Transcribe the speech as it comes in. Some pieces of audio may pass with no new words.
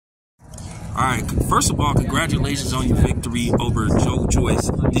All right. First of all, congratulations on your victory over Joe Joyce.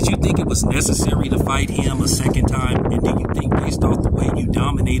 Did you think it was necessary to fight him a second time? And do you think, based off the way you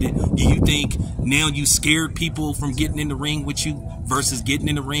dominated, do you think now you scared people from getting in the ring with you versus getting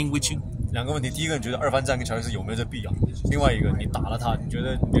in the ring with you? 两个问题，第一个你觉得二番战跟乔伊斯有没有这必要？另外一个你打了他，你觉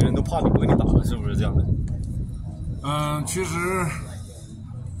得别人都怕你不跟你打了，是不是这样的？其实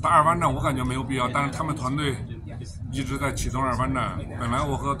打二番战我感觉没有必要，但是他们团队一直在启动二番战。本来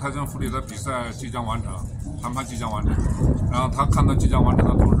我和泰森弗里的比赛即将完成，谈判即将完成，然后他看到即将完成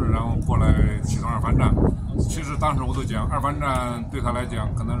的同时，然后过来启动二番战。其实当时我都讲，二番战对他来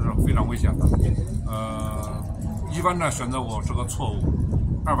讲可能是非常危险的。一番战选择我是个错误，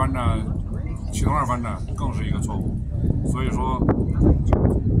二番战启动二番战更是一个错误。所以说，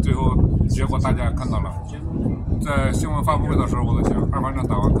最后结果大家也看到了。在新闻发布会的时候，我都想，二番战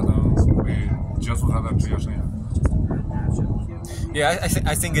打完可能会结束他的职业生涯。Yeah,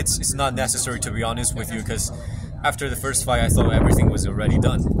 I think it's not necessary, to be honest with you, because after the first fight, I thought everything was already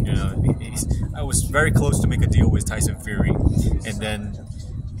done. You know, I was very close to make a deal with Tyson Fury, and then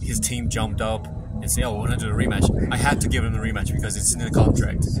his team jumped up and said, "Oh, we want to do a rematch." I had to give him the rematch because it's in the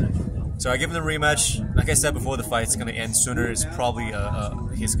contract. So I give him the rematch. Like I said before, the fight's going to end sooner. It's probably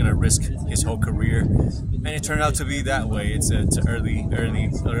he's going to risk his whole career, and it turned out to be that way. It's an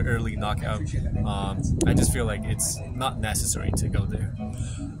early knockout. I just feel like it's not necessary to go there.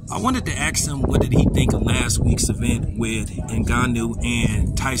 I wanted to ask him what did he think of last week's event with Ngannou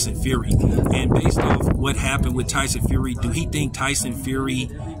and Tyson Fury, and based off what happened with Tyson Fury, do he think Tyson Fury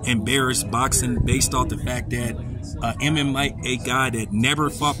embarrassed boxing based off the fact that MMA guy that never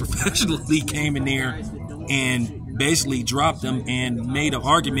fought professionally came in there and basically dropped him and made an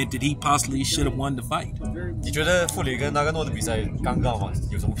argument that he possibly should have won the fight? 你觉得傅里跟纳甘诺的比赛尴尬吗？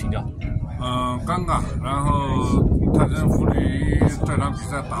有什么评价？尴尬。然后泰森弗里这场比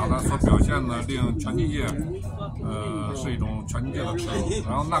赛打的所表现的，令拳击界是一种拳击界的耻辱。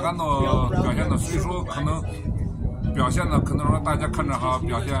然后纳甘诺表现的，虽说可能表现的可能说大家看着好，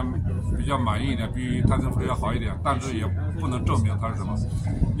表现比较满意一点，比泰森弗里要好一点，但是也不能证明他是什么。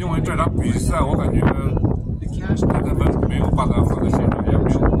因为这场比赛我感觉泰森弗里没有把他放在心上，也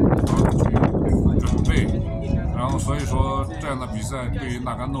没有好好去准备。然后所以说这样的比赛对于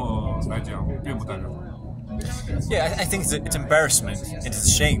纳甘诺来讲并不代表。Yeah, I think it's embarrassment and it's a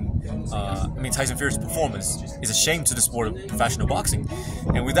shame. I mean, Tyson Fury's performance is a shame to the sport of professional boxing.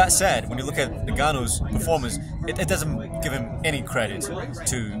 And with that said, when you look at Ngannou's performance, it doesn't give him any credit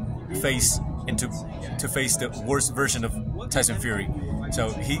to face the worst version of Tyson Fury. So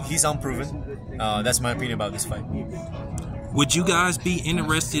he's unproven. That's my opinion about this fight. Would you guys be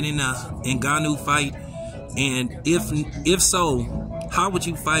interested in a Ngannou fight? And if so, how would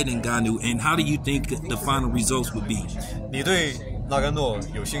you fight Ngannou, and how do you think the final results would be? 你对纳甘诺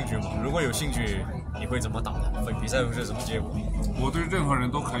有兴趣吗？如果有兴趣，你会怎么打？比赛会是什么结果？我对任何人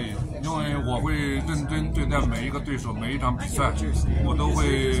都可以，因为我会认真对待每一个对手，每一场比赛，我都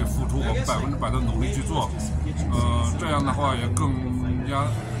会付出我100%的努力去做。这样的话也更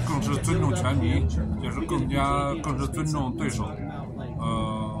是尊重拳迷，也是更是尊重对手。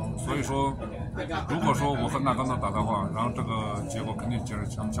所以说，如果说我和纳甘诺打的话，然后这个结果肯定截然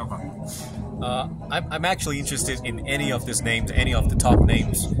相反。I'm actually interested in any of these names, any of the top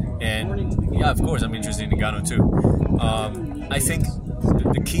names, and yeah, of course, I'm interested in Ngannou too. I think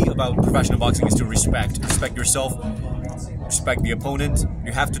the key about professional boxing is to respect yourself, respect the opponent.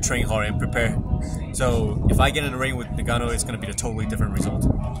 You have to train hard and prepare. So if I get in the ring with Ngannou, it's going to be a totally different result.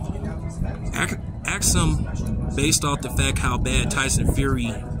 Ask him, based off the fact how bad Tyson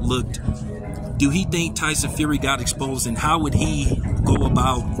Fury looked, do he think Tyson Fury got exposed, and how would he go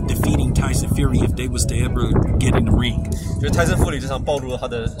about defeating Tyson Fury if they was to ever get in the ring? 觉得泰森·弗里这场暴露了他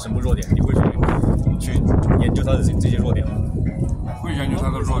的什么弱点？你会去研究他的这些弱点吗？会研究他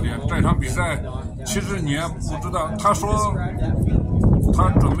的弱点。这场比赛其实你也不知道，他说他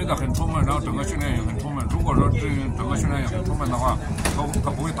准备的很充分，然后整个训练也很充分。如果说整个训练也很充分的话，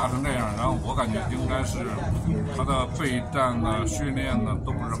他不会打成这样。然后我感觉应该是他的备战呢、训练呢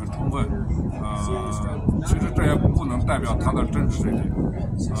都不是很充分。其实这也不能代表他的真实水平。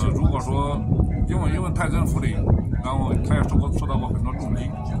如果说因为泰森·弗里，然后他也受到过很多重击，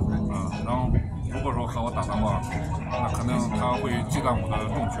然后如果说和我打的话，那可能他会忌惮我的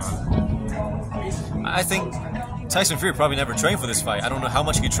重拳。I think Tyson Fury probably never trained for this fight. I don't know how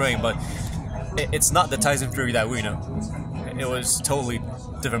much he trained, but it's not the Tyson Fury that we know. It was a totally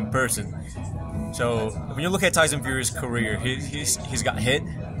different person. So when you look at Tyson Fury's career, he's got hit,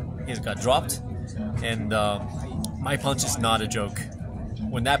 he's got dropped, and my punch is not a joke.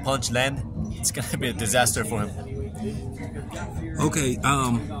 When that punch lands, it's gonna be a disaster for him. Okay,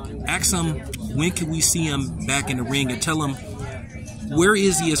 ask him when can we see him back in the ring, and tell him where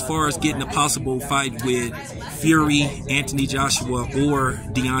is he as far as getting a possible fight with Fury, Anthony Joshua, or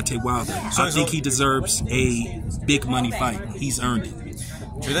Deontay Wilder. I think he deserves a big money fight. He's earned it.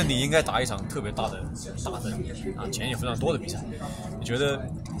 觉得你应该打一场特别大的钱也非常多的比赛。你觉得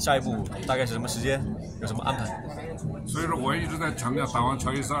下一步大概是什么时间？有什么安排？所以说，我一直在强调，打完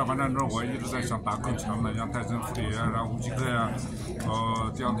乔伊斯2番战之后，我一直在想打更强的，像泰森·弗里啊，然后乌基克呀，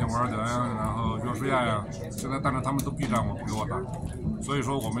迪昂·瓦尔德呀，然后约书亚呀。现在，但是他们都避战我，不给我打。所以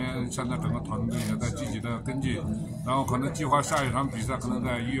说，我们现在整个团队也在积极的跟进，然后可能计划下一场比赛可能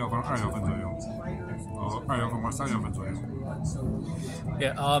在1月份、2月份左右，2月份或3月份左右。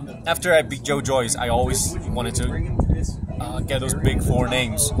Yeah, after I beat Joe Joyce, I always wanted to get those big four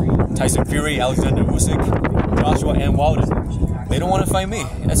names: Tyson Fury, Alexander Usyk, Joshua, and Wilder. They don't want to fight me.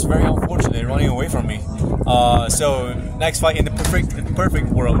 That's very unfortunate. They're running away from me. So next fight in the perfect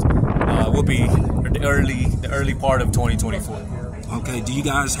world will be the early part of 2024. Okay, do you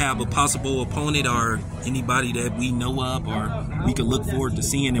guys have a possible opponent or anybody that we know of or we could look forward to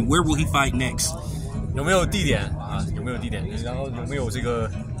seeing? And where will he fight next? 有没有地点啊？有没有地点？然后有没有这个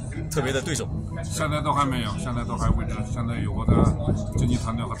特别的对手？现在都还没有，现在都还未知。现在有我的经纪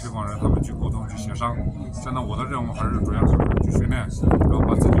团队和推广人他们去沟通去协商。现在我的任务还是主要是去训练，然后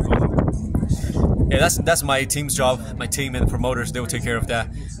把自己做好。Yeah, that's my team's job. My team and the promoters, they will take care of that.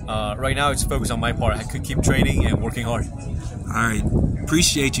 Right now, it's focused on my part. I could keep training and working hard. All right.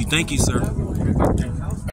 Appreciate you. Thank you, sir. Thank you.